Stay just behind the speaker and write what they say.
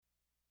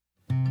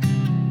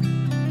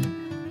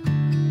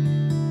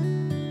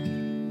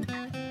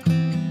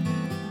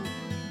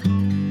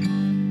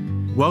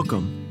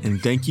Welcome,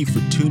 and thank you for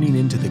tuning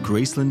into the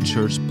Graceland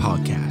Church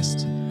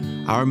podcast.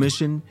 Our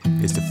mission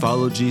is to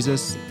follow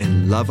Jesus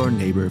and love our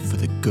neighbor for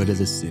the good of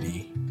the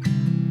city.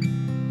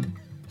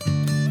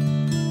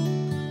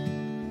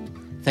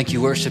 Thank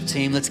you, worship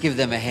team. Let's give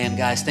them a hand,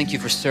 guys. Thank you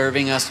for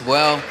serving us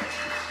well.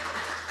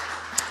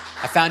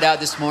 I found out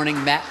this morning,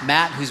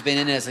 Matt, who's been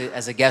in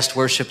as a guest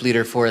worship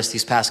leader for us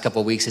these past couple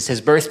of weeks, it's his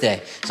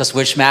birthday. So let's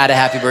wish Matt a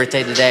happy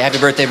birthday today. Happy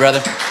birthday,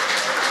 brother.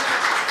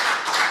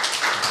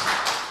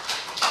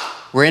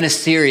 We're in a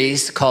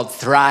series called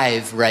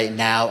Thrive right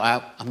now.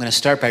 I'm going to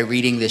start by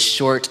reading this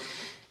short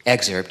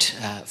excerpt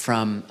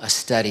from a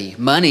study.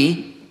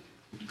 Money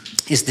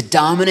is the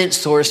dominant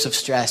source of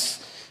stress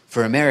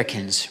for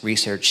Americans,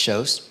 research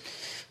shows.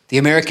 The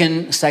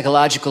American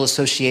Psychological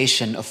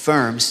Association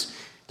affirms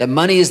that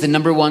money is the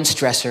number one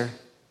stressor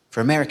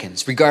for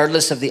Americans.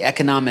 Regardless of the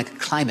economic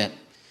climate,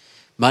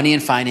 money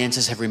and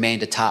finances have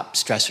remained a top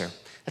stressor.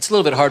 That's a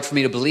little bit hard for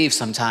me to believe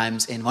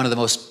sometimes in one of the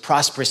most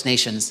prosperous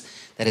nations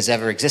that has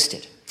ever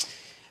existed.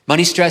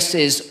 Money stress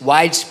is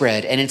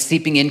widespread and it's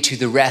seeping into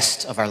the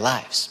rest of our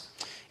lives.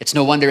 It's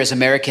no wonder as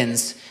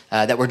Americans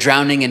that we're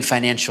drowning in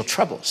financial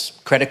troubles.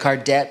 Credit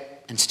card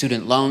debt and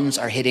student loans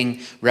are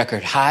hitting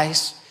record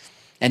highs.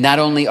 And not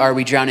only are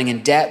we drowning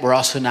in debt, we're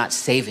also not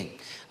saving.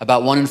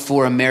 About 1 in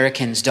 4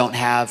 Americans don't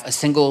have a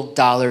single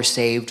dollar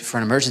saved for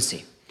an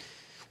emergency.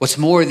 What's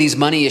more, these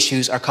money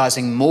issues are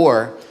causing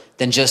more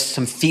than just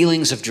some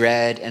feelings of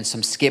dread and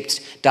some skipped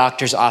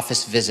doctor's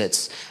office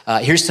visits.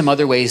 Here's some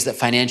other ways that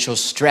financial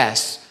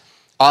stress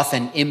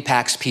often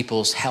impacts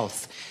people's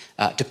health.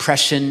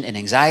 Depression and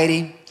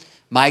anxiety,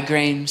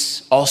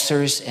 migraines,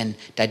 ulcers and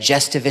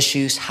digestive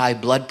issues, high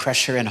blood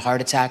pressure and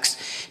heart attacks,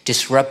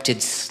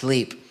 disrupted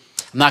sleep.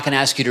 I'm not gonna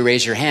ask you to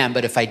raise your hand,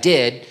 but if I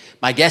did,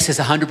 my guess is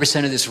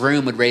 100% of this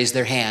room would raise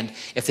their hand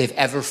if they've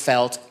ever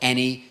felt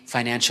any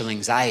financial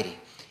anxiety.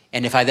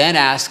 And if I then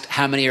asked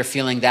how many are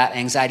feeling that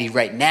anxiety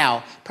right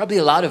now, probably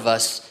a lot of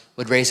us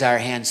would raise our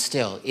hands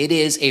still. It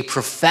is a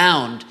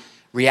profound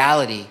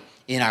reality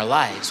in our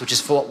lives, which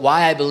is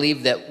why I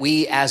believe that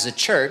we as a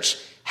church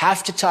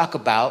have to talk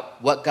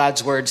about what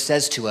God's word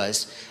says to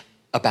us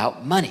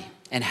about money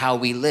and how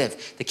we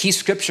live. The key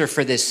scripture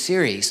for this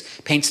series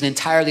paints an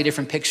entirely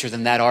different picture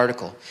than that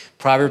article.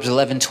 Proverbs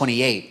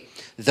 11:28.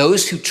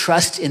 Those who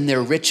trust in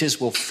their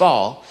riches will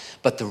fall,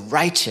 but the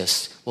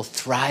righteous will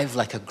thrive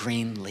like a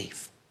green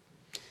leaf.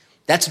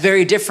 That's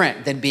very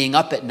different than being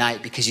up at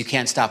night because you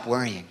can't stop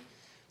worrying.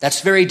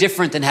 That's very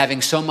different than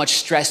having so much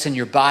stress in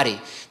your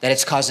body that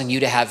it's causing you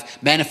to have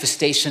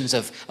manifestations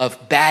of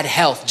bad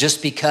health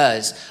just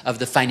because of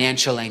the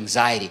financial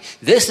anxiety.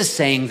 This is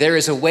saying there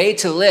is a way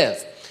to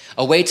live,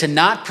 a way to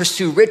not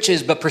pursue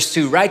riches but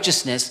pursue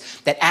righteousness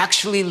that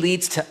actually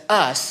leads to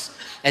us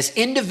as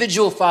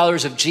individual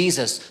followers of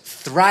Jesus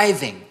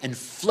thriving and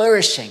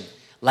flourishing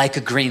like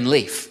a green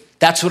leaf.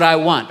 That's what I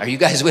want. Are you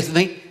guys with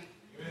me?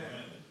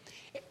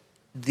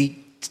 The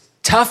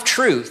tough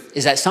truth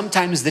is that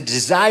sometimes the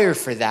desire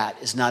for that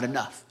is not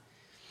enough.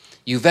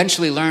 You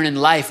eventually learn in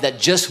life that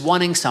just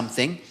wanting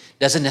something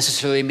doesn't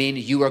necessarily mean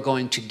you are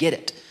going to get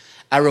it.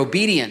 Our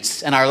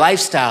obedience and our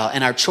lifestyle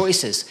and our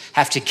choices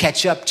have to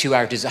catch up to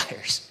our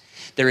desires.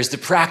 There is the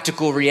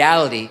practical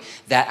reality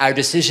that our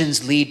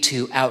decisions lead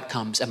to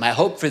outcomes. And my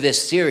hope for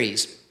this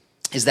series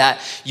is that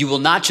you will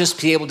not just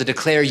be able to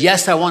declare,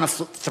 yes, I want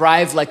to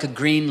thrive like a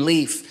green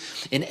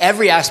leaf in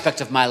every aspect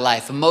of my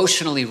life,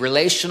 emotionally,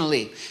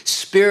 relationally,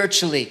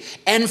 spiritually,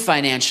 and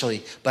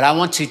financially, but I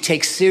want to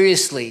take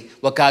seriously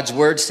what God's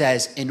word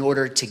says in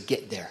order to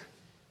get there.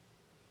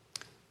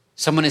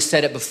 Someone has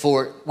said it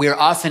before, we are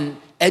often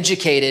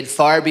educated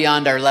far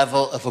beyond our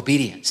level of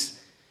obedience,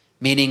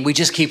 meaning we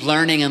just keep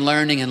learning and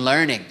learning and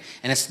learning.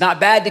 And it's not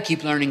bad to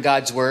keep learning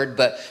God's word,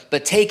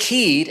 but take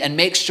heed and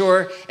make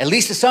sure, at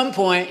least at some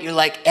point, you're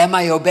like, am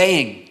I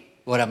obeying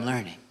what I'm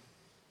learning?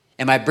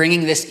 Am I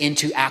bringing this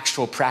into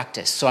actual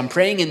practice? So I'm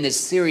praying in this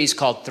series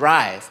called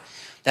Thrive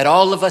that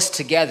all of us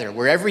together,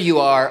 wherever you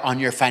are on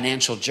your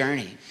financial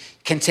journey,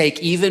 can take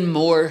even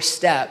more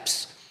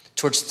steps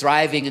towards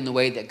thriving in the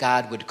way that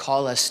God would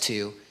call us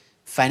to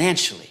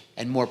financially,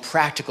 and more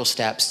practical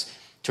steps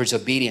towards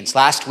obedience.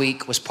 Last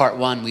week was part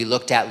 1. We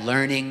looked at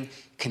learning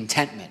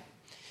contentment.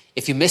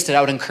 If you missed it,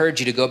 I would encourage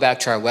you to go back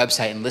to our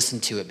website and listen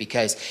to it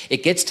because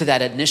it gets to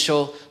that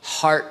initial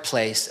heart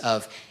place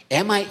of,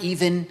 am I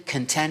even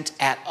content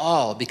at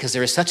all? Because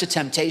there is such a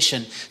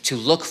temptation to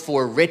look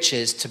for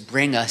riches to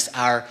bring us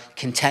our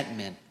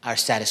contentment, our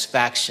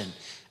satisfaction,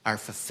 our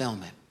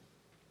fulfillment.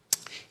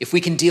 If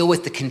we can deal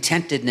with the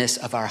contentedness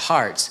of our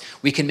hearts,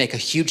 we can make a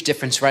huge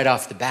difference right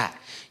off the bat.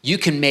 You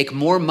can make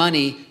more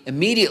money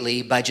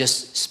immediately by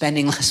just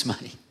spending less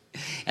money.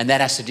 And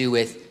that has to do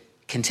with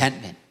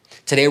contentment.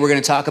 Today, we're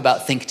going to talk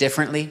about think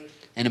differently.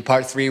 And in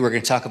part 3, we're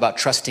going to talk about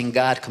trusting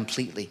God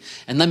completely.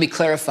 And let me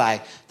clarify,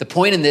 the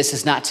point in this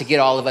is not to get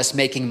all of us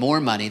making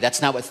more money.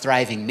 That's not what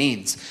thriving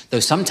means, though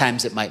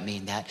sometimes it might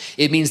mean that.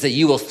 It means that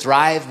you will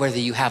thrive whether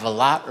you have a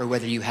lot or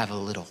whether you have a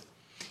little.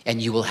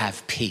 And you will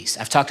have peace.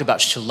 I've talked about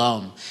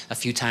shalom a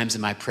few times in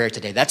my prayer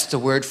today. That's the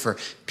word for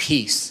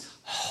peace,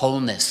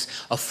 wholeness,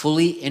 a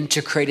fully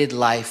integrated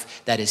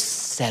life that is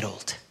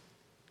settled.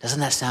 Doesn't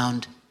that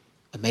sound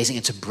amazing?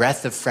 It's a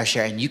breath of fresh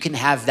air, and you can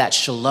have that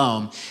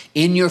shalom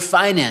in your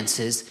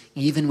finances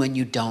even when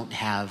you don't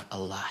have a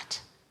lot.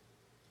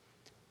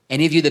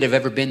 Any of you that have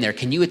ever been there,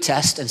 can you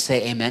attest and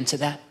say amen to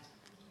that?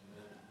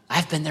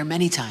 I've been there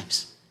many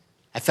times.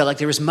 I felt like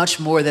there was much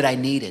more that I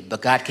needed,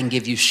 but God can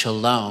give you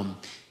shalom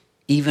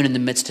even in the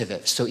midst of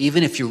it. So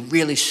even if you're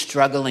really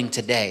struggling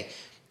today,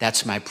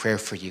 that's my prayer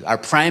for you. Our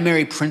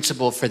primary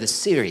principle for the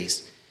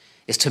series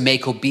is to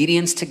make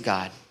obedience to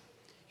God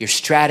your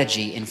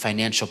strategy in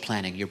financial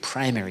planning, your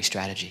primary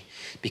strategy,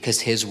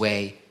 because his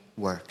way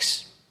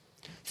works.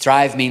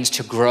 Thrive means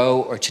to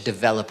grow or to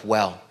develop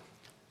well.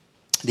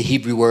 The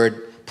Hebrew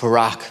word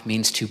parak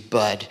means to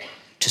bud,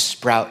 to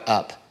sprout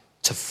up,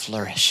 to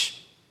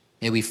flourish.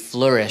 May we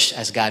flourish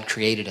as God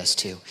created us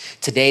to.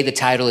 Today, the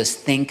title is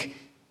Think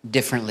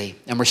Differently.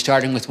 And we're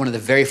starting with one of the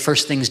very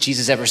first things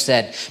Jesus ever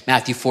said,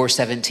 Matthew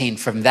 4:17.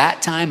 From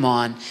that time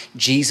on,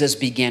 Jesus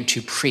began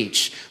to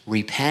preach,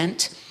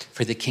 repent,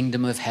 for the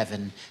kingdom of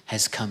heaven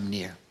has come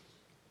near.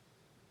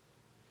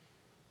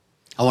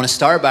 I want to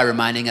start by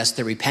reminding us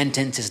that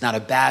repentance is not a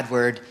bad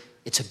word,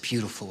 it's a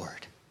beautiful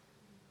word.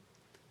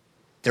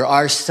 There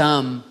are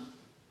some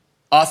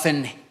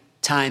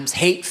oftentimes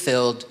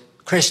hate-filled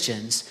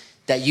Christians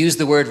that use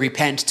the word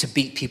repent to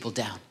beat people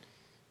down.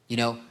 You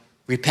know,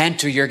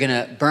 repent or you're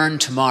gonna burn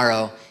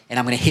tomorrow and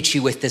I'm gonna hit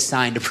you with this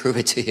sign to prove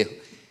it to you.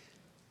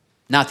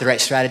 Not the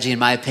right strategy in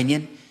my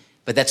opinion,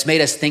 but that's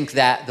made us think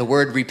that the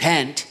word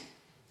repent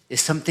is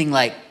something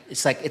like,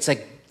 it's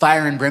like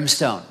fire and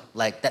brimstone,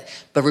 like that.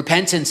 But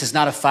repentance is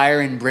not a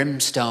fire and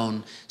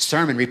brimstone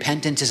sermon.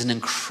 Repentance is an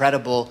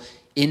incredible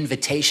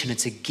invitation.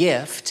 It's a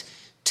gift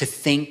to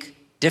think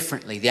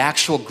differently. The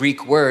actual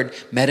Greek word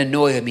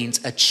metanoia means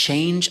a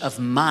change of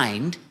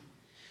mind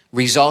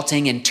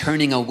resulting in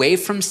turning away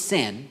from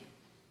sin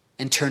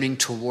and turning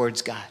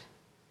towards God.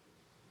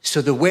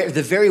 So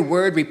the very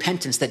word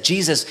repentance that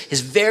Jesus,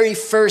 his very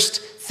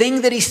first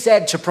thing that he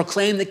said to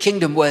proclaim the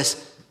kingdom was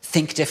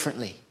think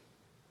differently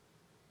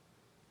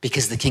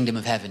because the kingdom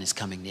of heaven is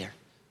coming near.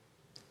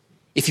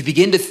 If you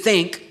begin to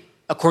think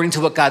according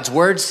to what God's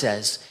word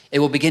says, it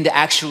will begin to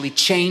actually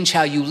change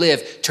how you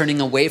live,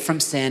 turning away from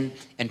sin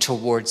and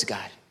towards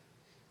God.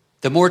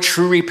 The more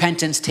true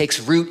repentance takes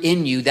root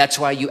in you, that's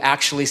why you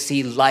actually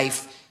see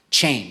life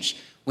change.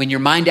 When your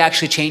mind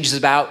actually changes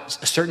about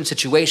a certain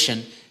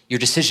situation, your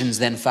decisions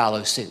then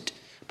follow suit.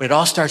 But it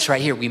all starts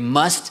right here. We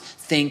must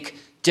think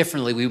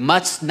differently. We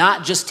must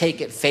not just take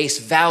at face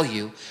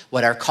value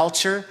what our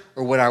culture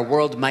or what our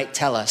world might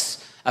tell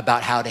us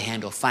about how to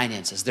handle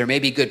finances. There may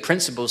be good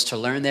principles to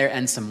learn there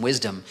and some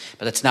wisdom,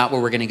 but that's not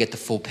where we're going to get the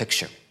full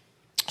picture.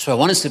 So I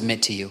want to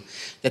submit to you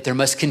that there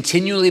must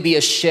continually be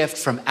a shift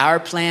from our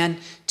plan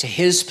to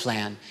his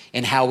plan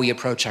in how we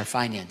approach our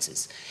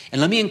finances.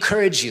 And let me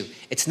encourage you,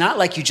 it's not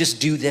like you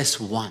just do this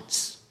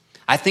once.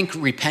 I think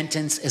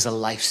repentance is a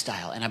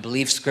lifestyle, and I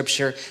believe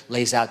scripture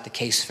lays out the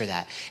case for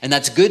that. And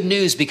that's good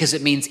news because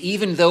it means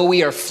even though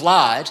we are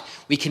flawed,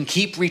 we can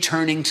keep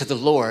returning to the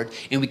Lord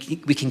and we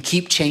can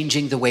keep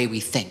changing the way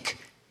we think.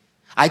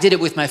 I did it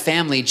with my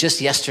family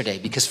just yesterday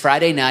because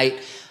Friday night,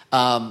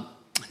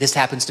 this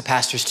happens to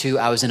pastors too,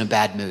 I was in a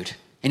bad mood.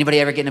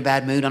 Anybody ever get in a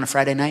bad mood on a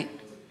Friday night?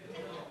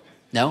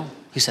 No?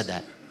 Who said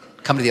that?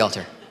 Come to the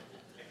altar.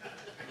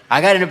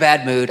 I got in a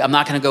bad mood. I'm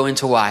not going to go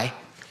into why.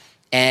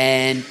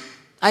 And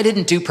I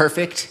didn't do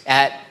perfect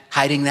at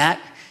hiding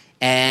that.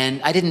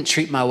 And I didn't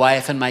treat my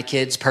wife and my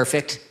kids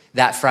perfect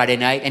that Friday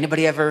night.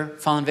 Anybody ever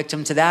fallen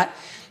victim to that?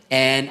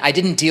 And I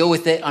didn't deal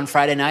with it on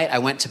Friday night. I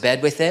went to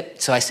bed with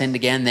it. So I sinned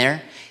again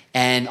there.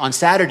 And on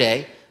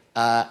Saturday,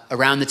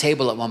 around the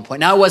table at one point,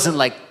 now it wasn't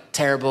like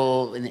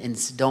terrible and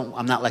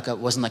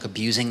wasn't like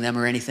abusing them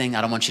or anything.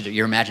 I don't want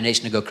your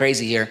imagination to go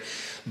crazy here,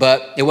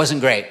 but it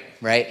wasn't great,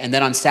 right? And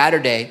then on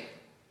Saturday,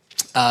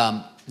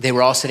 they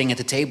were all sitting at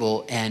the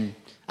table and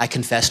I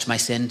confessed my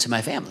sin to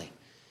my family.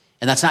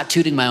 And that's not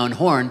tooting my own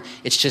horn.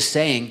 It's just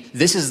saying,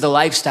 this is the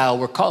lifestyle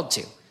we're called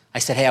to. I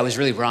said, hey, I was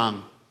really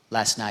wrong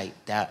last night.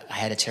 That I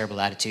had a terrible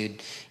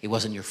attitude. It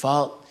wasn't your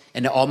fault.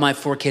 And all my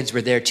 4 kids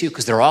were there too,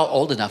 because they're all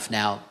old enough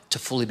now to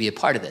fully be a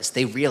part of this.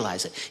 They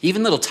realize it.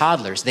 Even little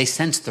toddlers, they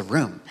sense the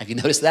room. Have you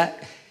noticed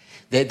that?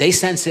 They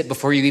sense it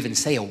before you even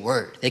say a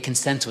word. They can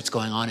sense what's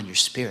going on in your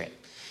spirit.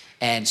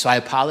 And so I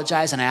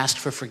apologized and I asked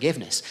for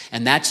forgiveness.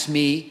 And that's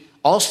me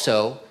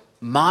also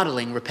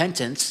modeling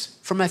repentance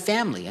for my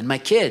family and my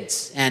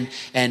kids. And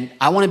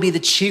I want to be the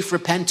chief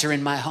repenter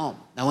in my home.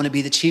 I want to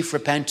be the chief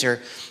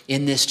repenter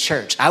in this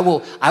church. I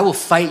will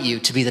fight you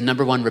to be the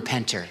number 1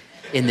 repenter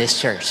in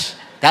this church.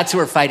 That's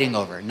what we're fighting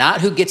over.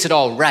 Not who gets it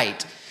all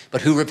right,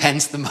 but who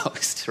repents the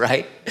most,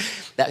 right?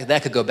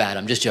 That could go bad.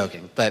 I'm just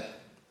joking. But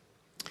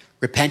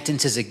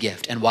repentance is a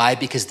gift. And why?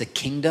 Because the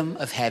kingdom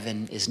of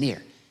heaven is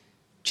near.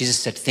 Jesus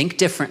said, think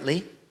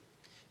differently,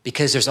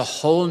 because there's a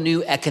whole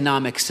new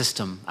economic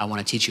system I want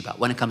to teach you about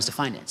when it comes to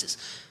finances.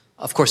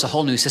 Of course, a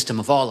whole new system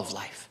of all of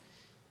life.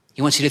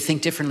 He wants you to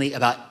think differently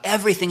about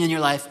everything in your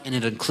life, and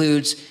it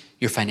includes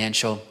your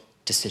financial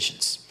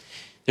decisions.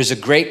 There's a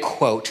great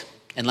quote,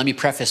 and let me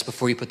preface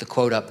before you put the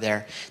quote up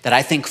there, that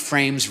I think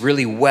frames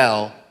really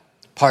well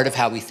part of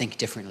how we think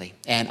differently.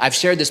 And I've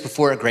shared this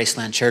before at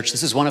Graceland Church.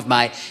 This is one of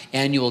my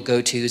annual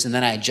go-tos, and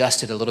then I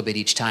adjust it a little bit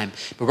each time.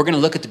 But we're going to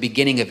look at the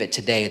beginning of it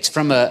today. It's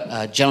from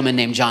a gentleman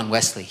named John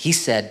Wesley. He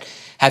said,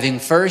 having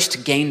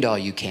first gained all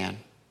you can,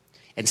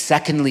 and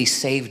secondly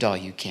saved all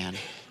you can,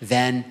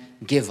 then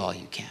give all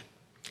you can.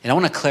 And I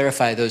want to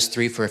clarify those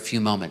three for a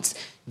few moments.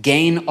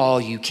 Gain all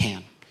you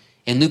can.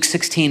 In Luke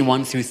 16,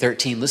 1 through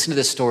 13, listen to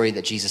the story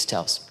that Jesus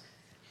tells.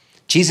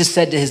 Jesus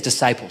said to his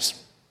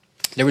disciples,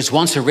 there was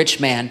once a rich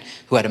man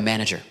who had a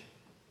manager.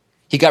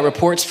 He got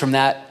reports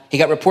that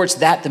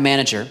the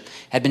manager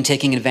had been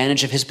taking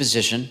advantage of his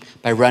position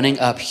by running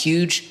up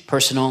huge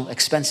personal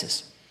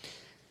expenses.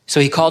 So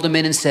he called him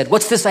in and said,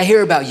 what's this I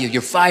hear about you?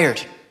 You're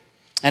fired.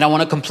 And I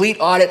want a complete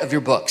audit of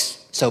your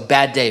books. So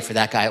bad day for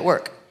that guy at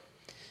work.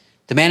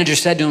 The manager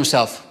said to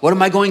himself, what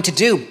am I going to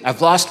do?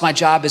 I've lost my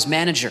job as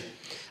manager.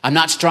 I'm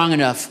not strong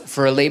enough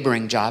for a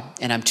laboring job,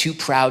 and I'm too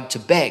proud to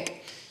beg.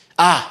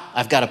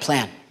 I've got a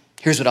plan.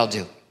 Here's what I'll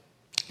do.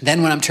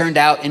 Then when I'm turned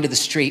out into the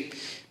street,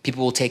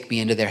 people will take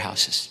me into their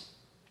houses.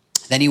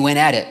 Then he went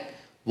at it,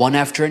 one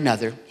after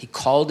another. He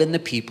called in the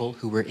people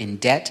who were in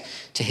debt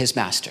to his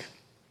master.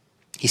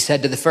 He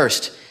said to the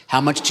first, how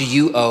much do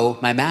you owe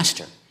my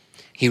master?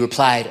 He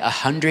replied,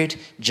 100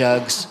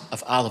 jugs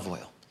of olive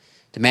oil.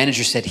 The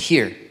manager said,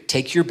 here,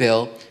 take your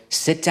bill,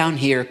 sit down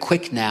here,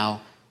 quick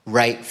now,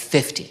 write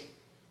 50.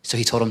 So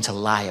he told him to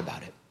lie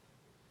about it.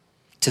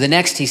 To the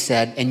next he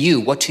said, and you,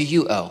 what do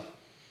you owe?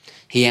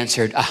 He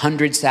answered,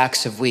 100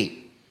 sacks of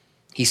wheat.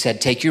 He said,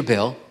 take your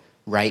bill,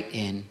 write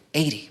in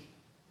 80.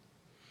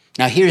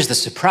 Now here's the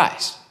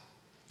surprise.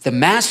 The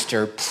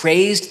master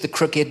praised the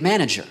crooked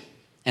manager.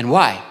 And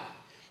why?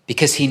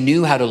 Because he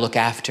knew how to look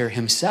after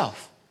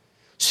himself.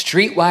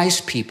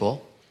 Streetwise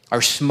people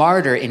are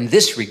smarter in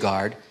this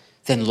regard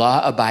than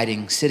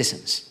law-abiding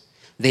citizens.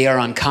 They are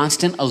on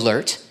constant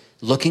alert,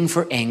 looking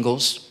for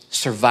angles,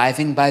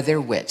 surviving by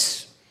their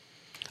wits.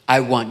 I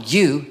want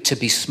you to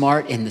be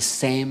smart in the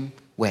same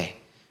way,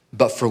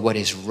 but for what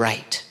is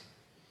right,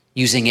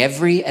 using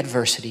every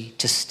adversity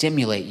to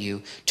stimulate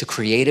you to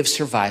creative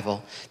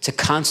survival, to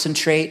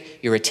concentrate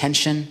your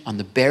attention on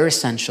the bare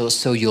essentials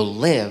so you'll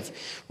live,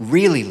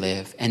 really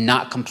live, and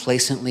not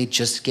complacently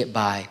just get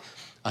by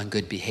on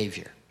good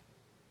behavior.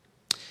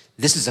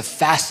 This is a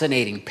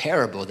fascinating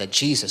parable that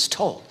Jesus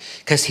told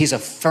because he's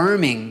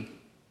affirming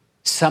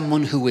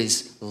someone who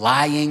is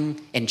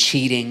lying and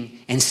cheating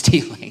and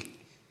stealing.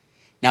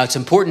 Now, it's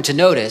important to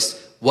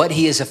notice what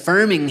he is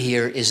affirming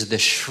here is the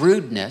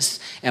shrewdness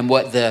and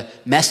what the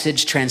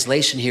Message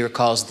translation here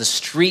calls the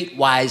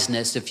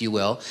streetwiseness, if you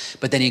will.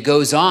 But then he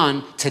goes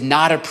on to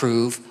not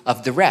approve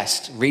of the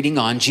rest. Reading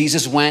on,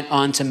 Jesus went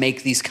on to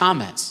make these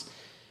comments.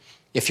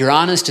 If you're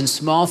honest in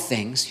small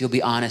things, you'll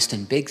be honest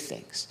in big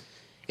things.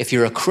 If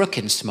you're a crook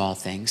in small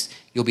things,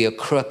 you'll be a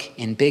crook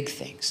in big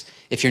things.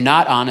 If you're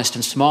not honest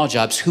in small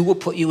jobs, who will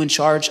put you in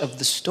charge of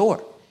the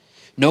store?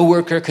 No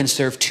worker can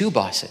serve two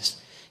bosses.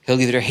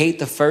 He'll either hate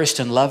the first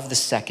and love the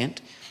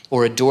second,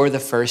 or adore the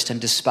first and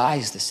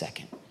despise the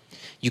second.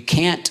 You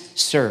can't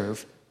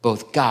serve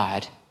both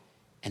God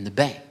and the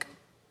bank.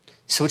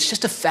 So it's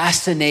just a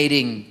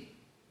fascinating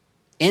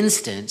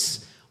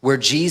instance where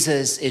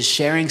Jesus is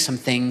sharing some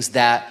things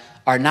that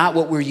are not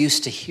what we're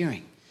used to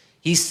hearing.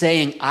 He's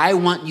saying, I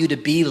want you to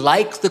be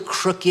like the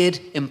crooked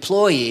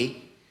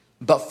employee,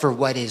 but for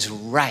what is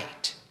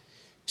right.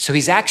 So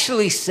he's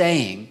actually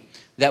saying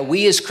that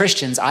we as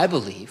Christians, I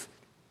believe,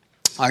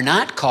 are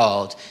not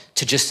called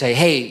to just say,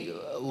 hey,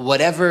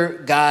 whatever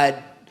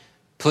God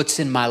puts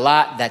in my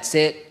lot, that's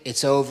it,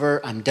 it's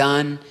over, I'm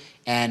done,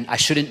 and I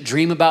shouldn't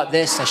dream about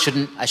this, I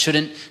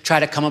shouldn't try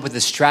to come up with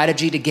a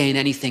strategy to gain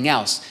anything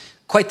else.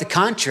 Quite the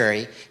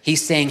contrary,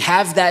 he's saying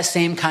have that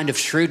same kind of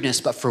shrewdness,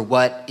 but for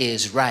what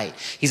is right.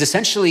 He's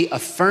essentially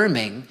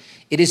affirming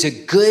it is a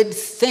good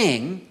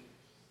thing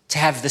to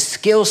have the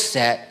skill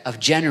set of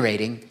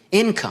generating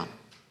income.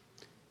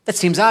 That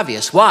seems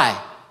obvious.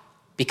 Why?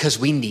 Because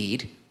we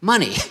need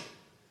money.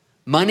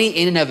 Money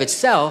in and of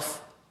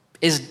itself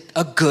is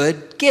a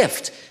good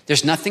gift.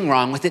 There's nothing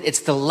wrong with it.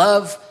 It's the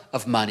love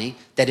of money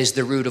that is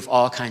the root of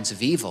all kinds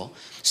of evil.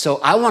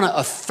 So I want to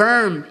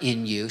affirm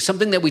in you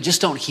something that we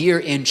just don't hear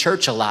in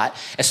church a lot,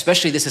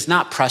 especially this is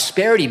not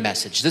prosperity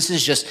message. This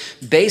is just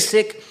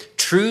basic,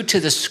 true to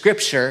the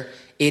scripture.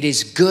 It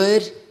is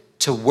good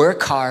to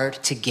work hard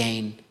to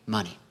gain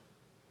money.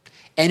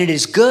 And it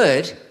is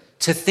good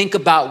to think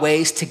about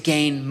ways to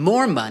gain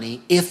more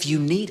money if you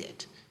need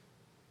it.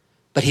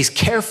 But he's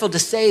careful to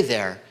say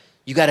there,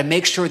 you got to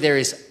make sure there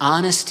is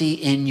honesty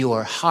in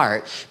your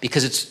heart,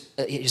 because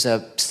it's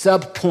a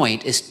sub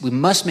point is we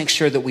must make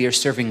sure that we are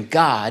serving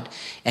God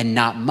and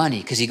not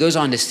money. Because he goes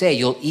on to say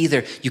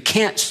you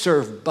can't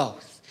serve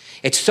both.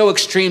 It's so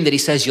extreme that he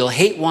says you'll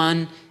hate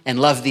one and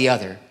love the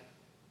other,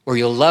 or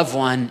you'll love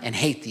one and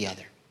hate the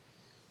other.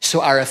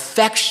 So our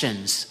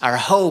affections, our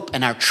hope,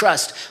 and our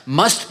trust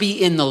must be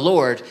in the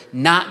Lord,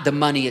 not the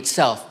money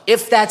itself.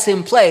 If that's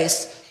in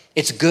place,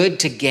 it's good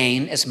to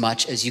gain as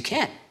much as you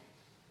can.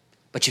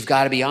 but you've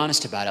got to be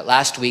honest about it.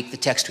 Last week, the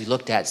text we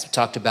looked at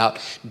talked about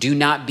do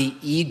not be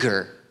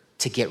eager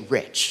to get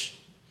rich.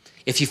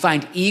 If you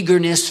find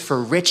eagerness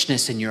for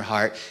richness in your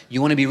heart,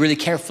 you want to be really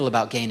careful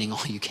about gaining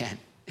all you can.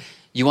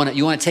 You want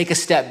to take a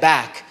step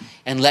back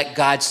and let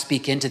God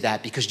speak into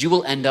that, because you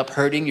will end up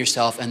hurting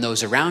yourself and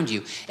those around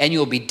you, and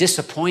you'll be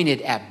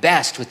disappointed at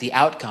best with the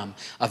outcome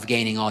of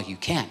gaining all you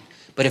can.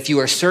 But if you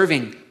are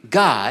serving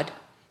God,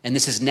 and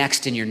this is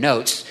next in your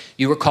notes,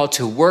 you are called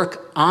to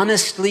work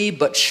honestly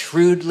but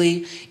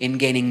shrewdly in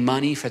gaining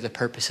money for the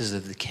purposes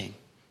of the King.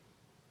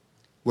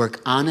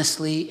 Work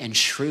honestly and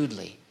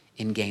shrewdly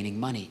in gaining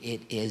money.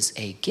 It is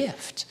a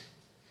gift.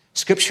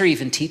 Scripture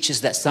even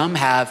teaches that some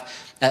have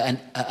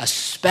a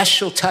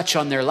special touch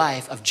on their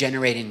life of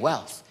generating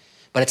wealth.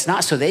 But it's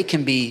not so they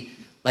can be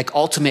like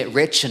ultimate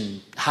rich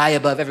and high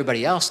above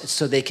everybody else. It's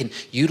so they can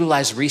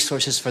utilize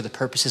resources for the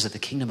purposes of the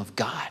kingdom of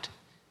God.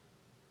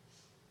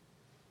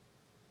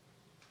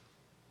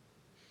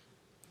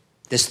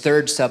 This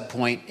third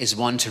subpoint is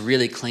one to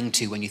really cling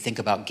to when you think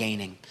about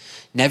gaining.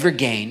 Never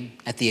gain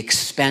at the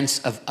expense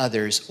of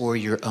others or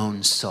your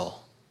own soul.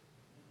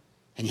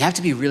 And you have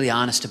to be really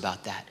honest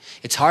about that.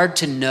 It's hard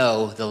to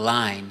know the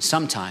line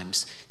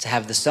sometimes, to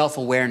have the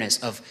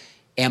self-awareness of,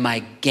 am I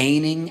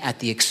gaining at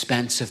the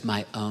expense of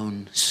my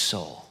own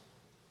soul?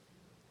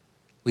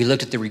 We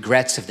looked at the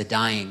regrets of the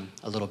dying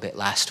a little bit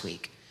last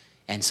week,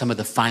 and some of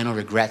the final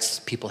regrets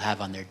people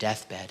have on their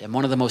deathbed. And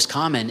one of the most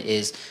common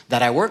is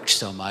that I worked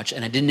so much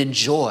and I didn't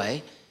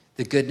enjoy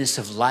the goodness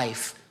of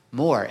life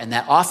more. And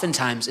that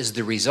oftentimes is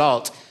the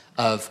result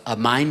of a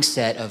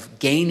mindset of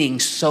gaining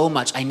so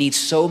much. I need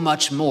so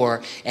much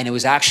more, and it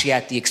was actually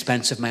at the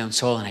expense of my own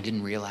soul, and I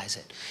didn't realize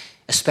it.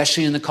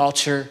 Especially in the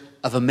culture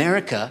of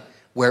America,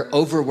 where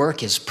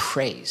overwork is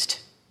praised.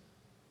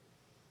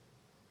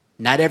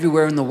 Not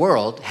everywhere in the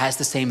world has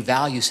the same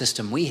value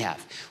system we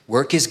have.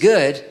 Work is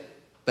good,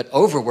 but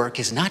overwork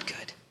is not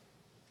good.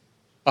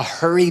 A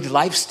hurried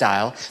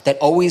lifestyle that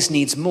always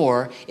needs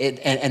more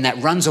and that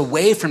runs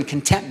away from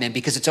contentment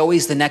because it's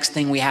always the next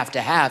thing we have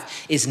to have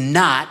is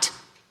not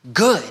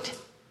good.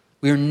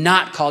 We are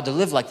not called to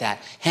live like that.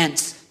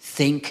 Hence,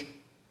 think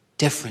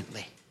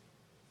differently.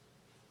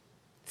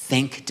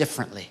 Think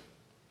differently.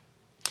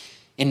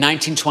 In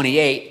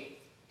 1928,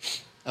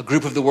 a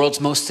group of the world's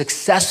most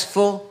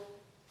successful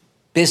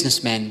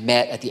businessmen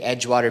met at the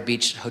Edgewater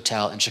Beach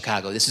Hotel in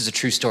Chicago. This is a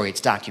true story.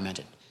 It's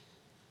documented.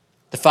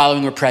 The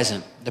following were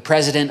present: the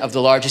president of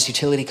the largest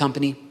utility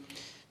company,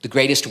 the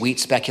greatest wheat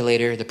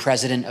speculator, the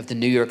president of the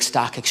New York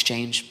Stock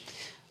Exchange,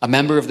 a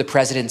member of the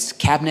president's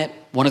cabinet,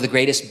 one of the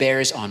greatest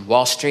bears on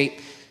Wall Street,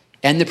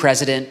 and the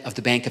president of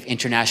the Bank of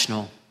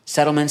International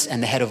Settlements,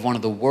 and the head of one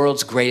of the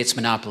world's greatest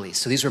monopolies.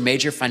 So these were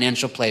major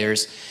financial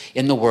players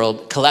in the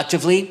world.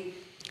 Collectively,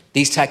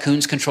 these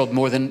tycoons controlled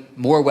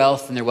more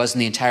wealth than there was in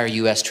the entire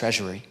US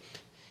Treasury.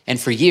 And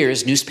for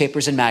years,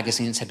 newspapers and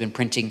magazines had been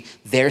printing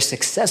their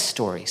success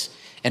stories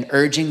and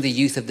urging the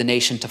youth of the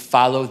nation to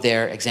follow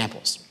their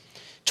examples.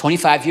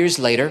 25 years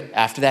later,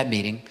 after that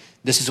meeting,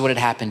 this is what had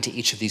happened to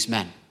each of these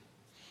men.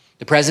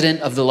 The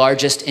president of the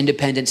largest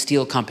independent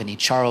steel company,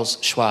 Charles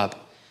Schwab,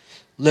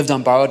 lived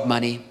on borrowed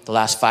money the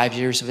last 5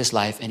 years of his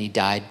life, and he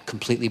died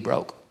completely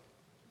broke.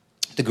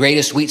 The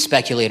greatest wheat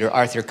speculator,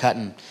 Arthur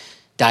Cutten,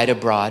 died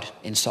abroad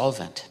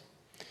insolvent.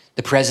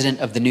 The president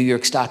of the New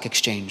York Stock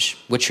Exchange,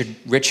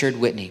 Richard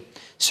Whitney,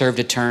 served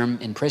a term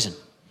in prison.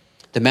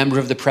 The member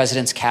of the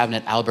president's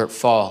cabinet, Albert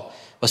Fall,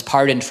 was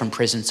pardoned from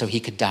prison so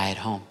he could die at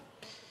home.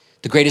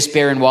 The greatest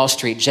bear in Wall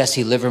Street,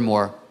 Jesse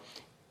Livermore,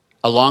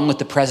 along with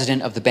the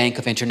president of the Bank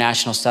of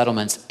International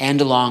Settlements and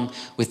along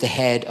with the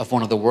head of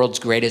one of the world's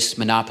greatest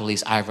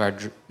monopolies,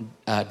 Ivar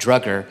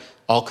Drugger,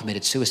 all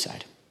committed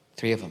suicide.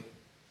 3 of them.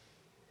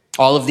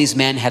 All of these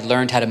men had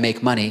learned how to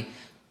make money.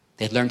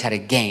 They'd learned how to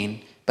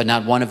gain, but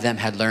not one of them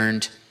had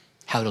learned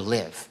how to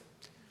live.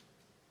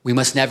 We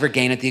must never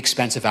gain at the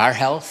expense of our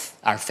health,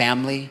 our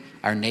family,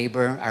 our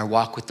neighbor, our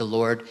walk with the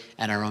Lord,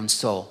 and our own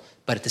soul.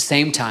 But at the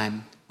same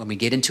time, when we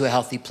get into a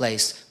healthy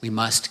place, we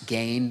must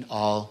gain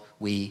all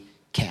we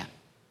can.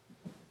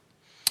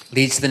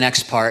 Leads to the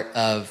next part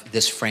of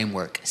this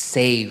framework: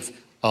 save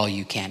all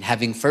you can.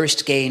 Having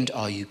first gained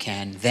all you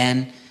can,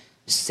 then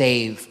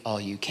save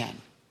all you can.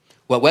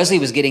 What Wesley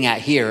was getting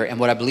at here, and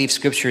what I believe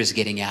Scripture is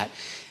getting at,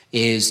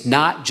 is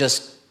not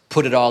just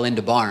put it all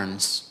into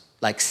barns,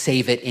 like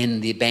save it in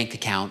the bank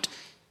account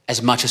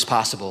as much as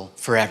possible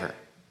forever.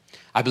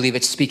 I believe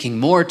it's speaking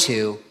more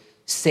to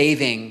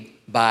saving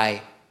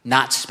by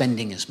not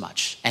spending as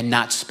much and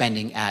not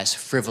spending as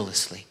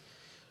frivolously.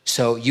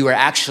 So you are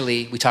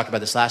actually, we talked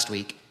about this last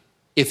week,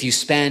 if you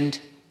spend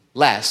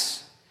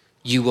less,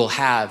 you will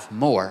have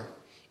more,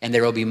 and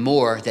there will be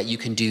more that you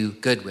can do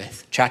good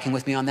with. Tracking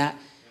with me on that?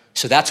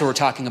 So that's what we're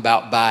talking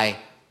about by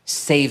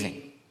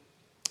saving.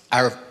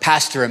 Our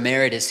pastor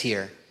emeritus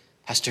here,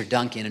 Pastor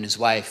Duncan, and his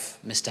wife,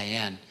 Miss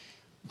Diane,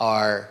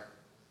 are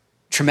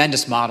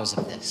tremendous models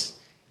of this.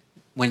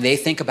 When they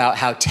think about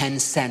how 10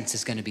 cents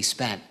is going to be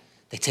spent,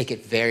 they take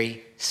it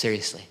very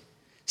seriously.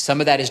 Some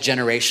of that is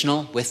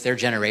generational with their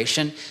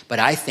generation, but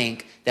I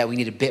think that we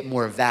need a bit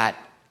more of that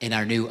in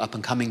our new up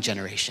and coming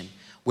generation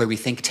where we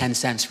think 10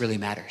 cents really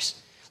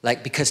matters.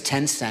 Like, because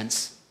 10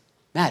 cents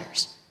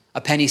matters.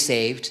 A penny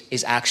saved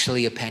is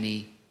actually a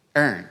penny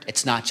earned.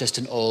 It's not just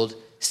an old,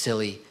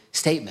 silly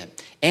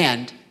statement.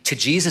 And to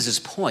Jesus's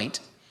point,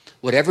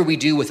 whatever we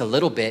do with a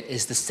little bit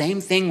is the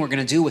same thing we're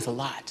going to do with a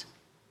lot.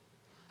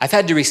 I've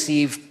had to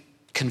receive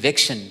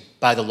conviction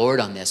by the Lord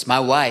on this. My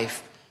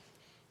wife,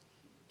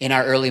 in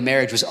our early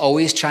marriage, was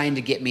always trying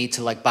to get me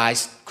to like buy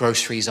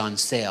groceries on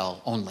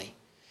sale only.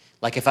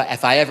 Like if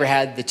I ever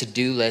had the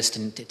to-do list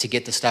and to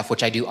get the stuff,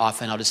 which I do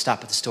often, I'll just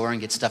stop at the store and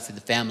get stuff for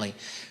the family.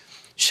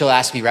 She'll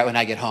ask me right when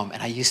I get home,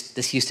 and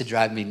this used to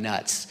drive me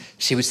nuts.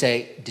 She would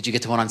say, "Did you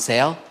get the one on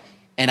sale?"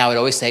 And I would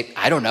always say,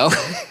 "I don't know."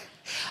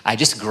 I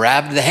just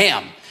grabbed the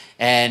ham,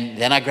 and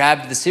then I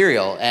grabbed the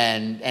cereal,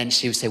 and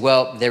she would say,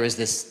 "Well, there was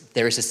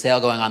a sale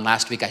going on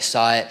last week. I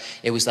saw it.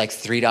 It was like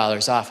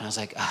 $3 off." And I was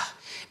like,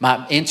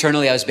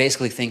 internally, I was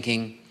basically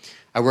thinking,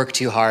 I work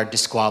too hard to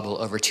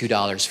squabble over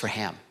 $2 for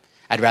ham.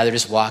 I'd rather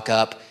just walk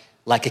up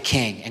like a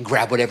king and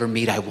grab whatever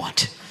meat I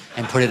want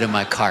and put it in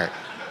my cart.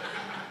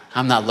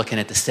 I'm not looking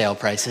at the sale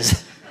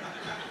prices.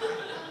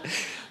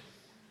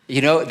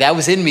 That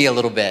was in me a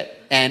little bit.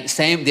 And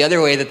same, the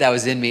other way that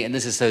was in me, and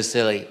this is so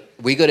silly,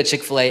 we go to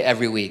Chick-fil-A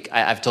every week.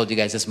 I've told you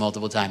guys this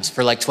multiple times.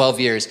 For like 12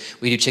 years,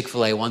 we do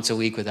Chick-fil-A once a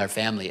week with our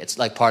family. It's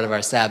like part of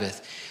our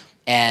Sabbath.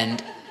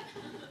 And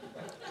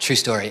true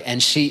story.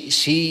 And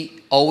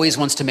she always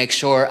wants to make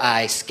sure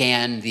I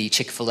scan the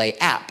Chick-fil-A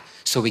app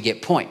so we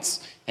get points.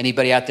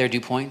 Anybody out there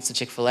do points at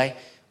Chick-fil-A?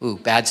 Ooh,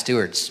 bad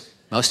stewards.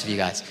 Most of you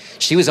guys.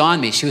 She was on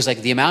me. She was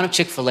like, the amount of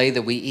Chick-fil-A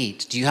that we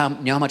eat, do you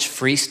know how much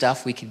free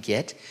stuff we could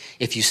get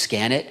if you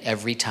scan it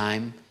every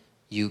time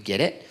you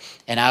get it?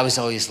 And I was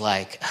always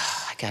like,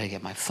 I got to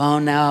get my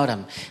phone out.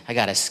 I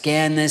got to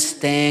scan this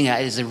thing.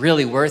 Is it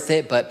really worth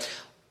it? But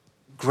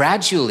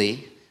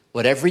gradually,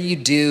 whatever you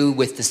do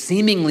with the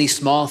seemingly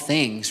small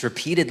things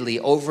repeatedly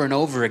over and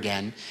over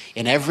again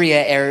in every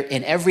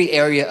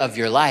area of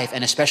your life,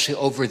 and especially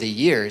over the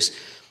years,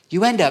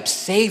 you end up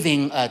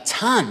saving a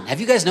ton. Have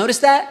you guys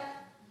noticed that?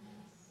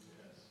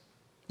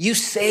 You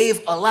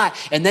save a lot.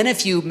 And then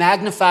if you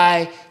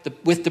magnify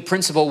with the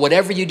principle,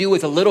 whatever you do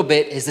with a little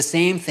bit is the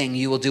same thing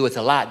you will do with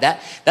a lot.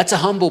 That's a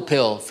humble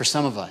pill for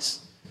some of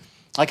us.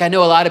 Like I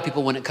know a lot of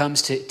people when it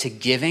comes to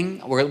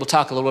giving, we'll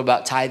talk a little bit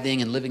about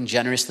tithing and living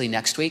generously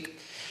next week.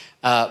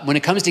 When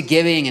it comes to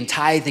giving and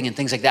tithing and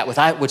things like that,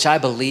 which I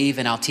believe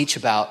and I'll teach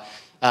about,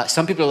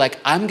 some people are like,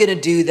 I'm going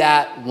to do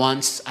that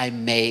once I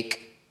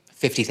make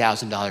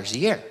 $50,000 a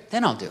year.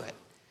 Then I'll do it.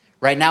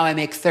 Right now I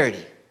make 30.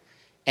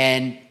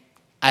 And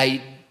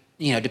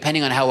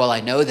depending on how well I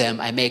know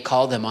them, I may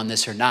call them on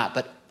this or not.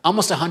 But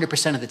almost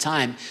 100% of the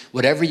time,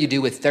 whatever you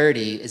do with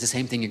 30 is the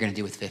same thing you're going to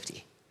do with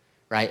 50,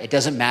 right? It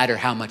doesn't matter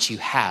how much you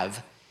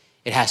have.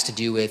 It has to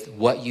do with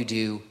what you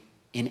do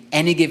in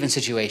any given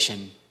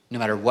situation, no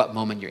matter what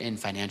moment you're in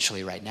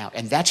financially right now.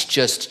 And that's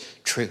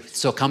just truth.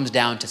 So it comes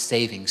down to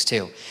savings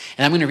too.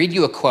 And I'm going to read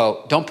you a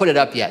quote. Don't put it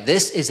up yet.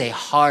 This is a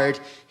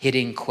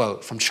hard-hitting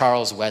quote from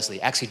Charles Wesley,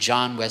 actually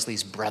John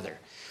Wesley's brother.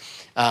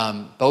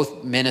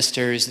 Both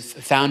ministers,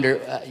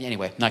 founder,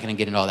 anyway, I'm not going to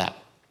get into all that.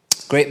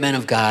 Great men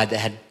of God that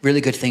had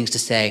really good things to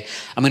say.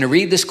 I'm going to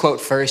read this quote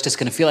first. It's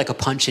going to feel like a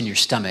punch in your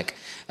stomach,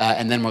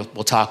 and then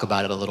we'll talk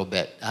about it a little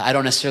bit. I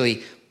don't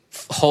necessarily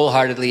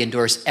wholeheartedly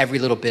endorse every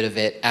little bit of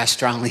it as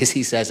strongly as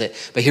he says it,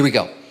 but here we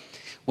go.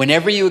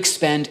 Whenever you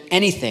expend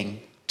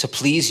anything to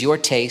please your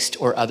taste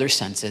or other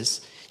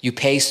senses, you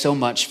pay so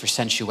much for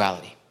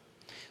sensuality.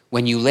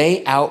 When you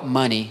lay out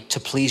money to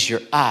please your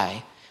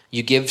eye,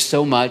 you give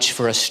so much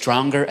for a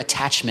stronger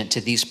attachment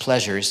to these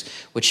pleasures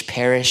which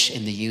perish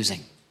in the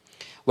using.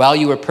 While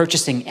you are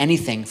purchasing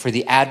anything for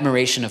the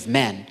admiration of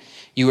men,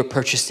 you are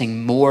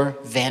purchasing more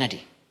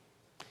vanity.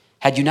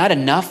 Had you not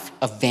enough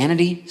of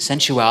vanity,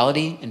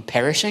 sensuality, and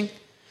perishing?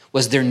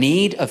 Was there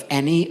need of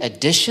any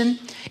addition?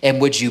 And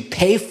would you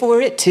pay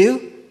for it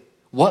too?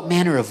 What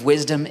manner of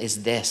wisdom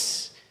is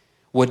this?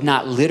 Would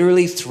not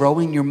literally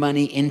throwing your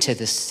money into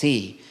the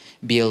sea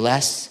be a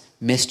less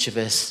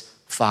mischievous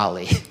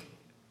folly?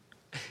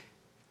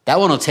 That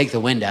one will take the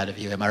wind out of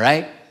you, am I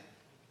right?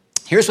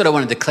 Here's what I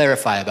wanted to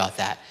clarify about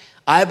that.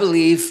 I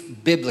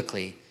believe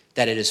biblically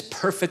that it is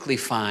perfectly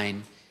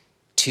fine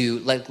to,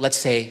 let's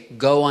say,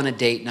 go on a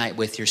date night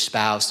with your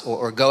spouse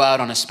or go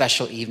out on a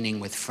special evening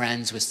with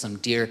friends, with some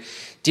dear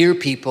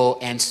people,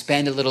 and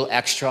spend a little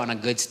extra on a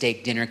good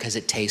steak dinner because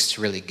it tastes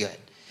really good.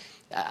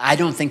 I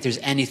don't think there's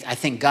I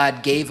think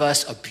God gave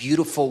us a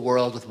beautiful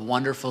world with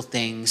wonderful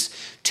things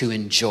to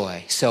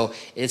enjoy. So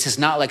this is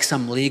not like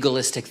some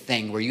legalistic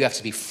thing where you have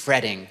to be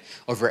fretting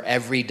over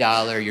every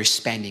dollar you're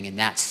spending in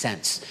that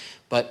sense.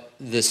 But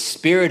the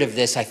spirit of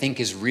this, I think,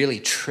 is really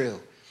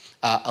true.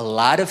 A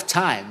lot of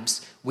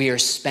times we are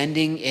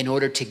spending in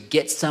order to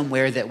get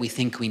somewhere that we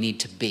think we need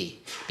to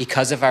be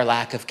because of our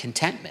lack of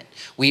contentment.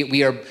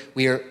 We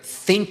are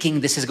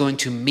thinking this is going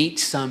to meet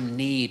some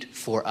need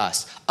for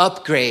us.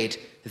 Upgrade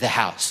the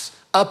house,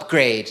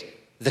 upgrade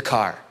the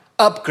car,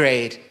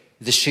 upgrade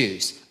the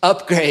shoes,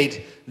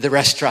 upgrade the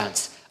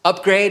restaurants,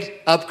 upgrade.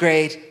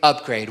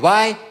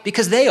 Why?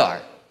 Because they are.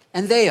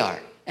 and they are,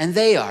 and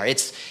they are.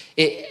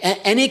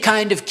 Any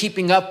kind of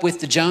keeping up with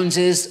the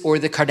Joneses or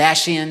the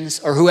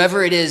Kardashians or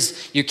whoever it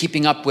is you're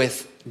keeping up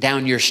with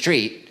down your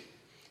street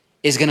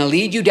is going to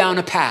lead you down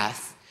a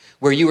path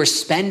where you are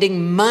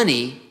spending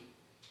money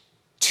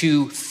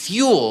to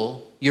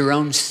fuel your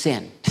own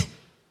sin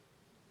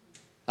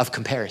of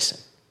comparison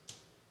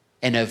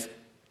and of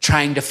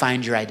trying to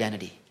find your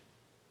identity.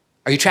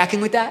 Are you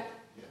tracking with that?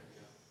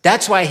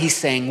 That's why he's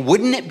saying,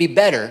 wouldn't it be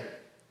better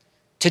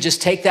to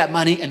just take that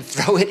money and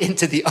throw it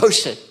into the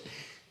ocean?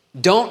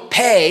 Don't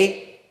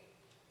pay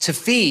to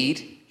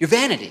feed your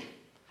vanity.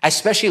 I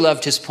especially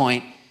loved his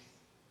point.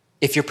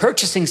 If you're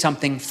purchasing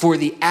something for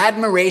the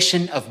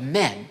admiration of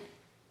men,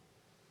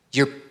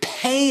 you're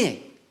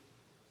paying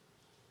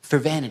for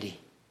vanity.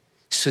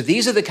 So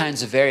these are the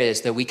kinds of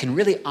areas that we can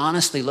really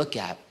honestly look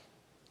at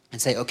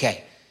and say,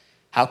 okay,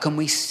 how can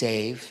we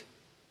save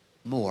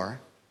more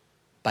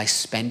by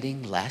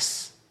spending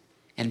less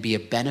and be a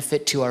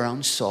benefit to our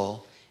own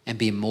soul and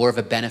be more of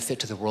a benefit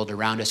to the world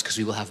around us because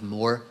we will have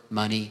more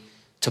money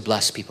to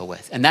bless people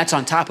with. And that's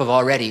on top of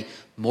already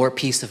more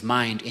peace of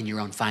mind in your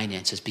own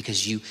finances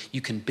because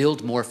you can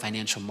build more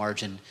financial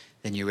margin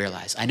than you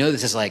realize. I know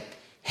this is like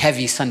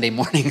heavy Sunday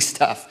morning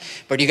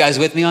stuff, but are you guys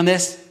with me on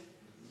this?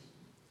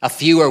 A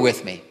few are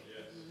with me.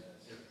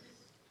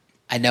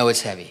 I know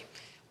it's heavy.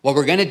 What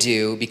we're gonna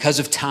do, because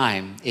of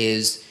time,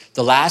 is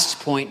the last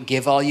point,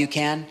 give all you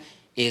can,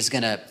 is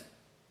gonna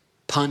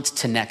punt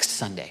to next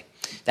Sunday.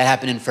 That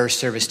happened in first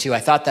service too. I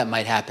thought that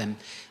might happen.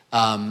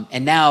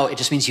 And now it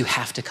just means you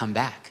have to come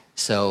back.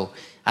 So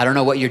I don't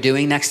know what you're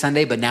doing next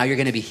Sunday, but now you're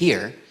gonna be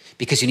here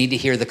because you need to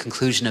hear the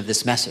conclusion of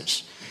this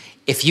message.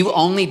 If you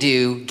only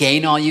do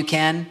gain all you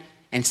can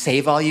and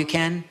save all you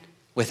can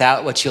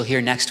without what you'll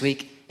hear next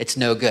week, it's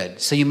no good.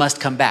 So you must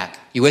come back.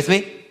 You with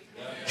me?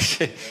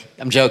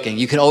 I'm joking.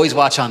 You can always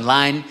watch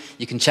online.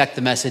 You can check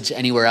the message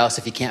anywhere else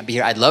if you can't be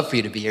here. I'd love for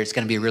you to be here. It's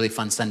going to be a really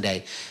fun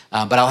Sunday.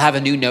 But I'll have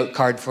a new note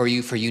card for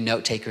you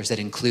note takers that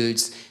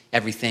includes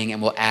everything,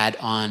 and we'll add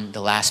on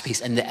the last piece.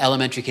 And the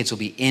elementary kids will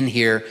be in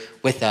here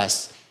with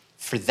us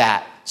for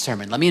that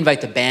sermon. Let me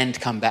invite the band to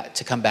come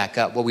back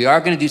up. What we are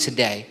going to do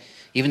today,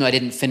 even though I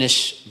didn't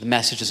finish the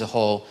message as a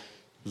whole,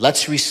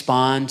 let's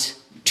respond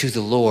to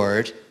the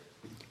Lord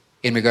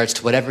in regards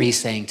to whatever he's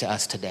saying to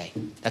us today.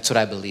 That's what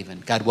I believe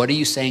in. God, what are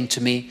you saying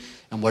to me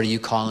and what are you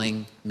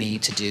calling me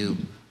to do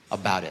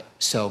about it?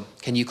 So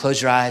can you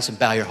close your eyes and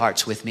bow your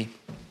hearts with me?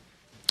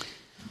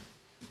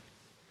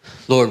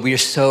 Lord, we are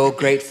so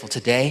grateful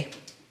today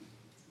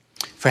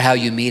for how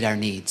you meet our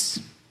needs.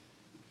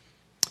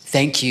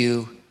 Thank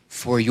you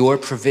for your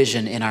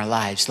provision in our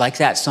lives. Like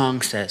that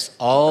song says,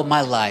 all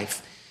my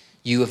life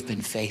you have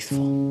been faithful.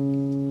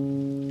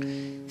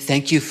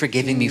 Thank you for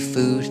giving me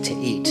food to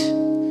eat.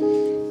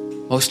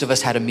 Most of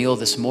us had a meal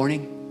this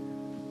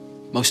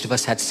morning. Most of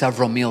us had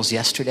several meals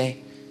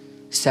yesterday,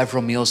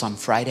 several meals on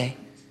Friday,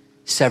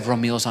 several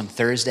meals on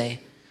Thursday.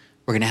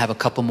 We're gonna have a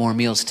couple more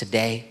meals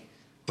today.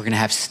 We're gonna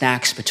have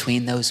snacks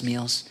between those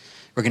meals.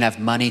 We're gonna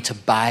have money to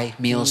buy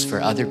meals for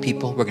other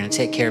people. We're gonna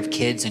take care of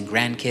kids and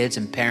grandkids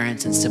and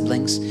parents and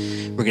siblings.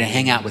 We're gonna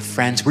hang out with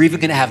friends. We're even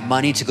gonna have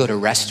money to go to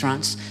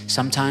restaurants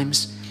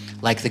sometimes,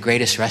 like the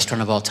greatest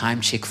restaurant of all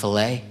time,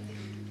 Chick-fil-A.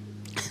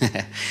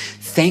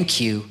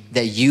 Thank you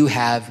that you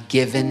have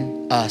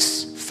given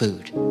us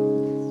food.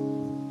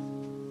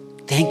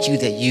 Thank you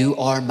that you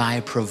are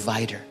my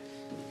provider.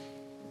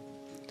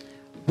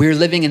 We're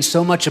living in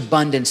so much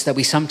abundance that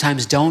we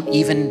sometimes don't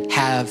even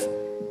have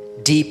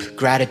deep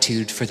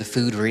gratitude for the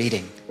food we're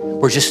eating.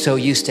 We're just so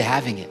used to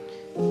having it.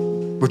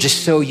 We're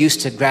just so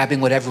used to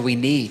grabbing whatever we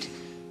need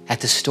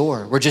at the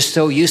store. We're just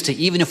so used to,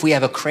 even if we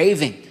have a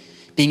craving,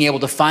 being able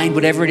to find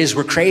whatever it is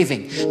we're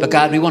craving. But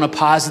God, we want to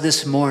pause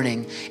this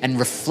morning and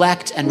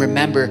reflect and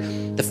remember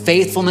the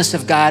faithfulness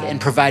of God in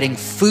providing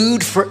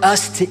food for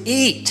us to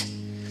eat.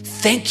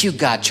 Thank you,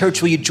 God.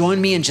 Church, will you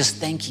join me in just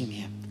thanking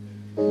him?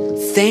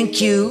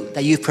 Thank you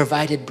that you've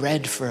provided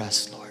bread for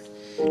us, Lord.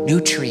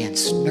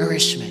 Nutrients,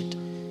 nourishment.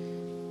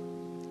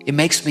 It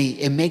makes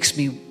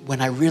me,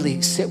 when I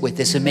really sit with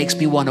this, it makes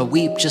me want to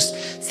weep just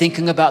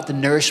thinking about the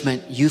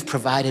nourishment you've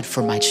provided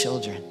for my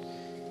children.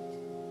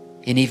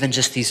 And even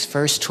just these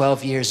first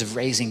 12 years of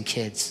raising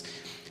kids,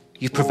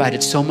 you've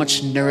provided so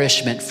much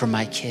nourishment for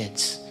my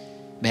kids.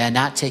 May I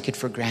not take it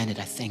for granted.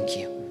 I thank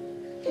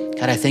you.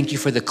 God, I thank you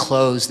for the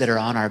clothes that are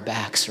on our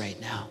backs right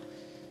now,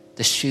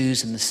 the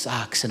shoes and the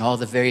socks and all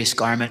the various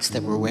garments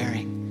that we're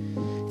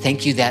wearing.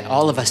 Thank you that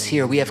all of us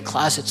here, we have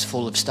closets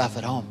full of stuff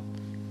at home.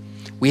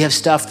 We have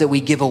stuff that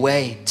we give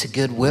away to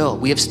Goodwill.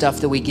 We have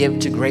stuff that we give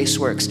to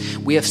Graceworks.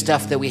 We have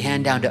stuff that we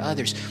hand down to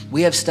others.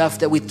 We have stuff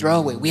that we throw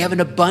away. We have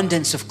an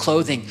abundance of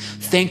clothing.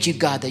 Thank you,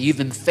 God, that you've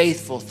been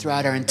faithful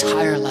throughout our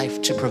entire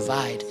life to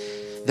provide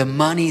the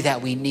money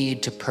that we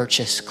need to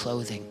purchase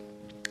clothing,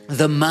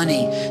 the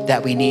money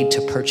that we need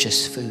to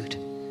purchase food.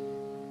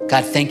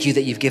 God, thank you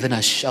that you've given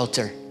us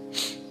shelter.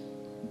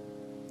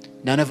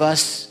 None of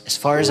us, as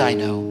far as I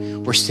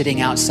know, were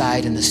sitting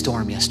outside in the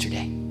storm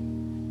yesterday.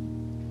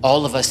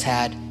 All of us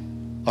had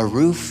a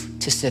roof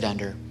to sit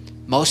under,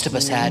 Most of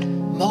us had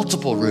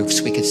multiple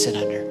roofs we could sit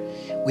under.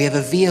 We have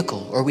a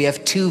vehicle, or we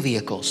have two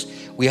vehicles.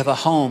 We have a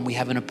home, we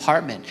have an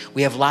apartment.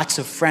 We have lots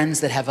of friends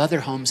that have other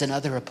homes and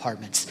other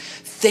apartments.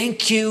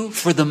 Thank you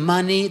for the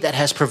money that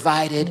has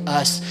provided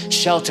us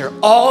shelter.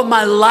 All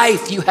my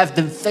life, you have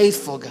been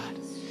faithful, God.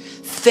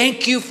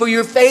 Thank you for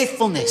your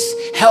faithfulness.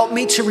 Help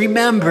me to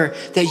remember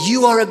that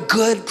you are a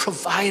good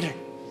provider.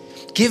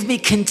 Give me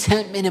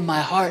contentment in my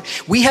heart.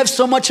 We have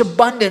so much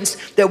abundance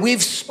that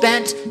we've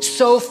spent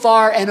so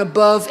far and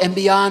above and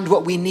beyond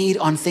what we need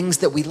on things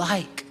that we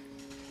like.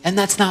 And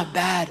that's not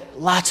bad.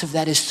 Lots of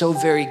that is so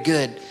very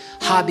good.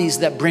 Hobbies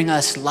that bring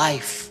us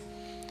life.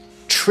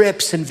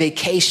 Trips and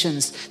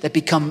vacations that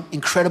become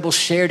incredible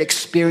shared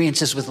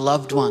experiences with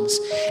loved ones.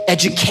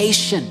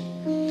 Education.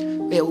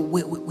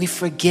 We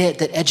forget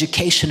that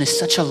education is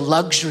such a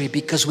luxury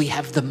because we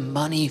have the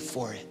money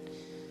for it.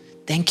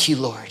 Thank you,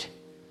 Lord.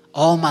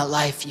 All my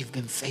life, you've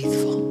been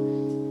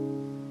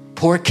faithful.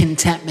 Pour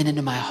contentment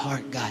into my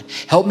heart, God.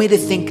 Help me to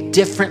think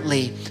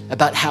differently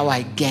about how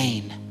I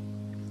gain.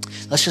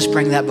 Let's just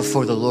bring that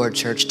before the Lord,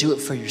 church. Do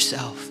it for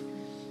yourself.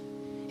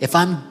 If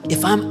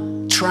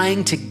I'm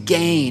trying to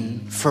gain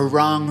for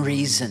wrong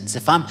reasons,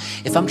 if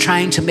I'm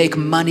trying to make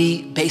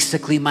money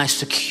basically my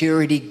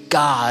security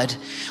God,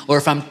 or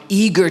if I'm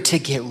eager to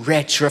get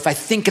rich, or if I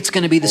think it's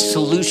going to be the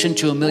solution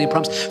to a million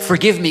problems,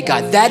 forgive me,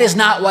 God. That is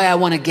not why I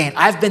want to gain.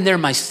 I've been there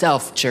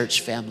myself,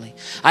 church family.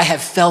 I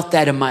have felt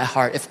that in my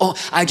heart.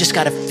 I just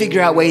got to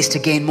figure out ways to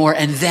gain more,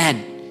 and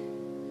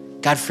then,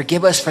 God,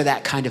 forgive us for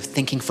that kind of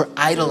thinking, for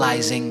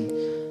idolizing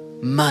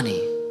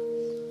money.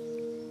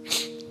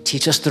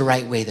 Teach us the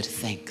right way to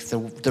think,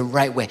 the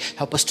right way.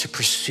 Help us to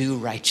pursue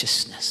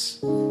righteousness,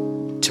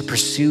 to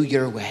pursue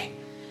your way.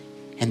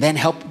 And then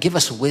give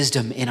us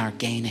wisdom in our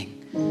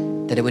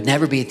gaining, that it would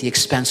never be at the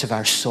expense of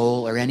our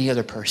soul or any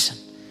other person.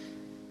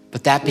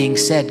 But that being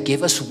said,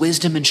 give us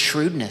wisdom and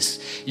shrewdness.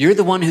 You're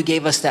the one who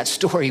gave us that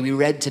story we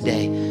read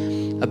today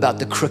about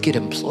the crooked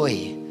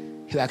employee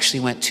who actually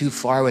went too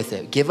far with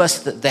it. Give us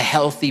the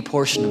healthy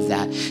portion of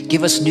that.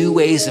 Give us new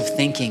ways of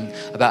thinking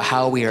about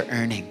how we are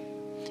earning.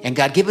 And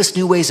God, give us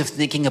new ways of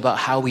thinking about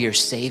how we are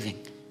saving.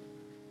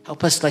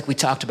 Help us, like we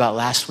talked about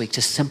last week,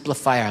 to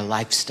simplify our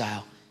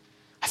lifestyle.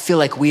 I feel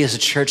like we as a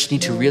church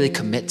need to really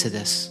commit to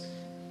this.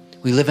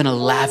 We live in a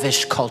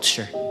lavish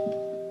culture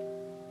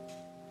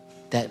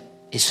that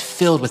is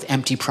filled with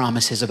empty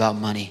promises about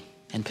money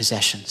and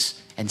possessions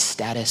and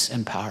status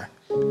and power.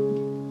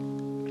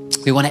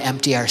 We want to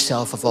empty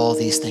ourselves of all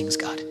these things,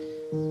 God.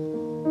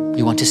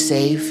 We want to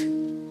save.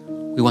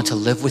 We want to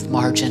live with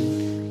margin.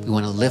 We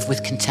want to live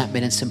with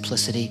contentment and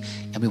simplicity,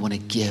 and we want to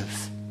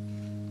give.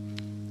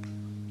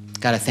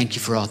 God, I thank you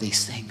for all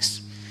these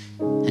things.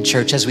 And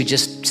church, as we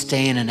just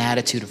stay in an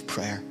attitude of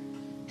prayer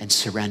and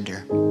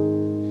surrender,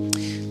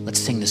 let's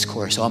sing this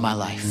chorus. All my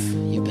life,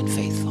 you've been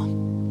faithful.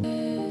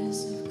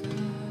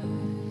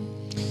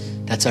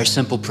 That's our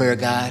simple prayer,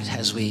 God.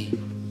 As we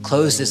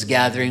close this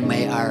gathering,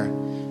 may our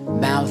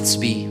mouths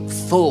be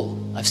full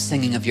of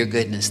singing of your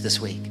goodness this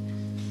week,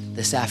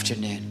 this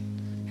afternoon.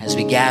 As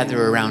we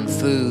gather around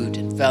food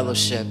and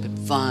fellowship and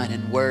fun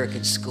and work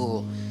and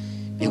school,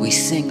 may we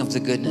sing of the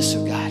goodness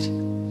of God.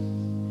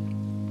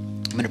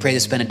 I'm going to pray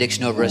this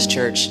benediction over us,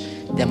 church,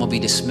 then we'll be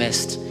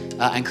dismissed.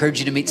 I encourage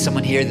you to meet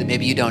someone here that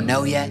maybe you don't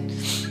know yet.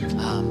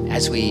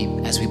 As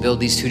we build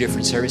these two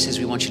different services,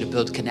 we want you to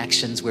build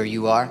connections where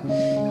you are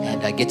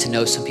and get to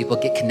know some people,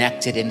 get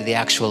connected into the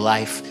actual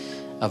life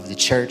of the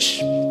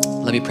church.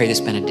 Let me pray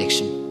this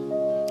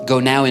benediction. Go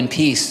now in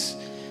peace,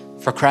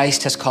 for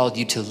Christ has called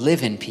you to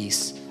live in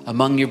peace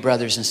among your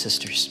brothers and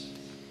sisters.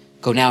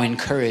 Go now in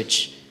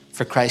courage,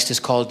 for Christ has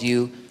called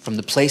you from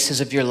the places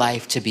of your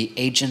life to be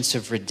agents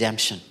of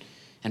redemption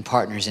and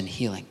partners in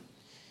healing.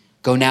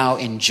 Go now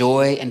in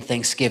joy and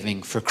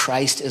thanksgiving, for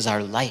Christ is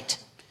our light.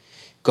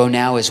 Go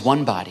now as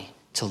one body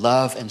to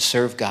love and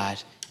serve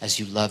God as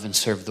you love and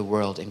serve the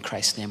world. In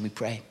Christ's name we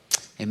pray.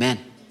 Amen.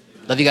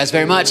 Love you guys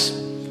very much.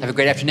 Have a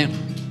great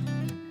afternoon.